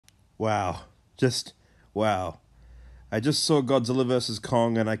Wow. Just wow. I just saw Godzilla vs.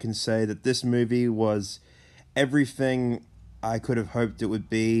 Kong, and I can say that this movie was everything I could have hoped it would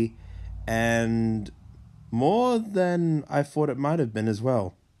be, and more than I thought it might have been as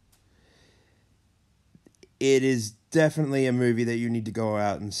well. It is definitely a movie that you need to go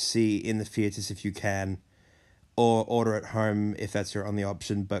out and see in the theaters if you can, or order at home if that's your only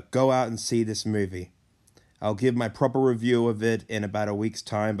option, but go out and see this movie. I'll give my proper review of it in about a week's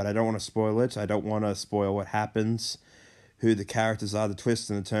time, but I don't want to spoil it. I don't want to spoil what happens, who the characters are, the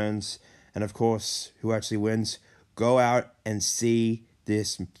twists and the turns, and of course, who actually wins. Go out and see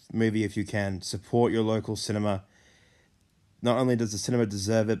this movie if you can. Support your local cinema. Not only does the cinema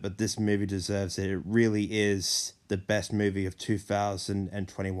deserve it, but this movie deserves it. It really is the best movie of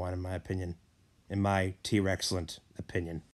 2021, in my opinion. In my T-Rexcellent opinion.